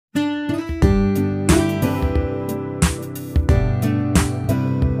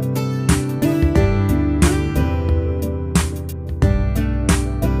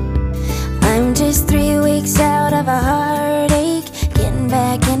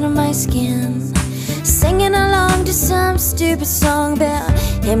my skin, singing along to some stupid song about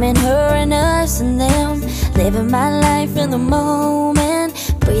him and her and us and them, living my life in the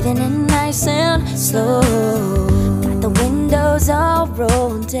moment, breathing in nice and slow. Got the windows all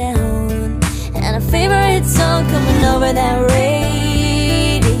rolled down and a favorite song coming over that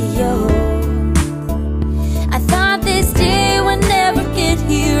radio. I thought this day would never get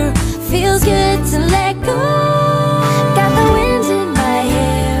here, feels good to let go. Got the wind in my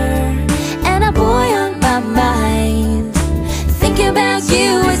hair and a boy on my mind, thinking about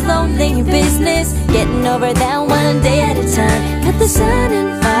you is lonely business, getting over that one day at a time. Got the sun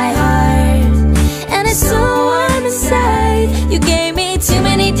in my heart and it's so warm inside. You gave me too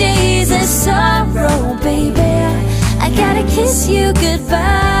many days of sorrow, baby. I gotta kiss you goodbye.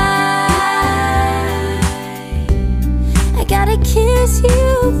 I gotta kiss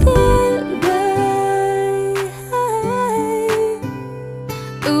you goodbye.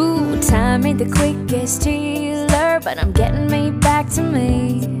 Ooh, time ain't the quickest healer, but I'm getting me back to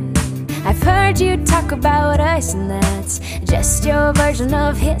me. I've heard you talk about us and that's just your version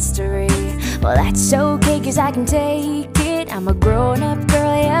of history. Well, that's okay, cause I can take it. I'm a grown-up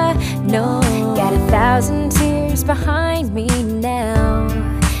girl, yeah, no. Got 1,000 tears behind me now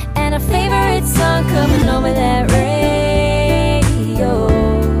and a favorite song coming over that radio.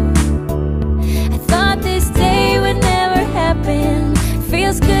 I thought this day would never happen,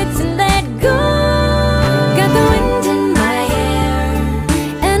 feels good to let go. Got the wind in my hair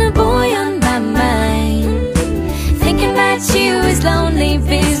and a boy on my mind, thinking about you is lonely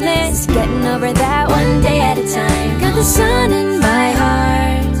business, getting over that one day at a time. Got the sun in my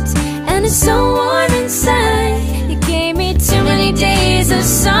heart and it's so warm inside. You gave me too many days of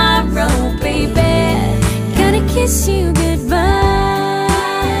sorrow, baby. Gotta kiss you goodbye.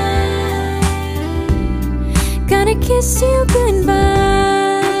 Gotta kiss you goodbye.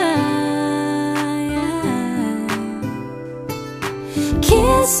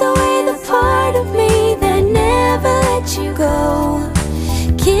 Kiss away the part of me that never let you go.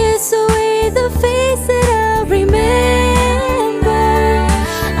 Kiss away the face that I remember.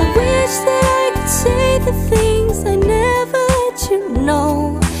 I wish that I could say the things I never let you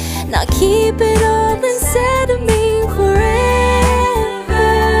know. Now keep it all inside of me forever.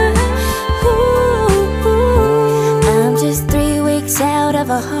 Ooh. I'm just 3 weeks out of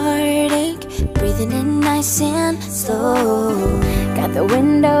a heartache, breathing in nice and slow. Got the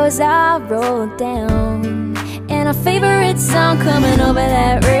windows all rolled down and a favorite song coming over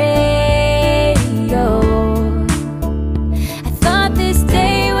that radio. I thought this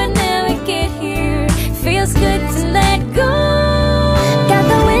day would never get here, feels good to let go. Got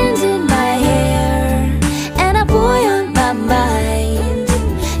the wind in my hair and a boy on my mind,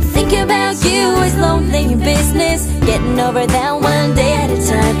 thinking about you is lonely business, getting over that one day at a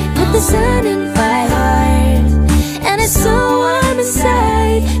time. Got the sun in my heart and it's so warm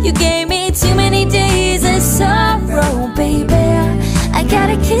inside. You gave me too many days of sorrow, baby. I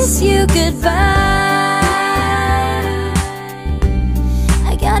gotta kiss you goodbye.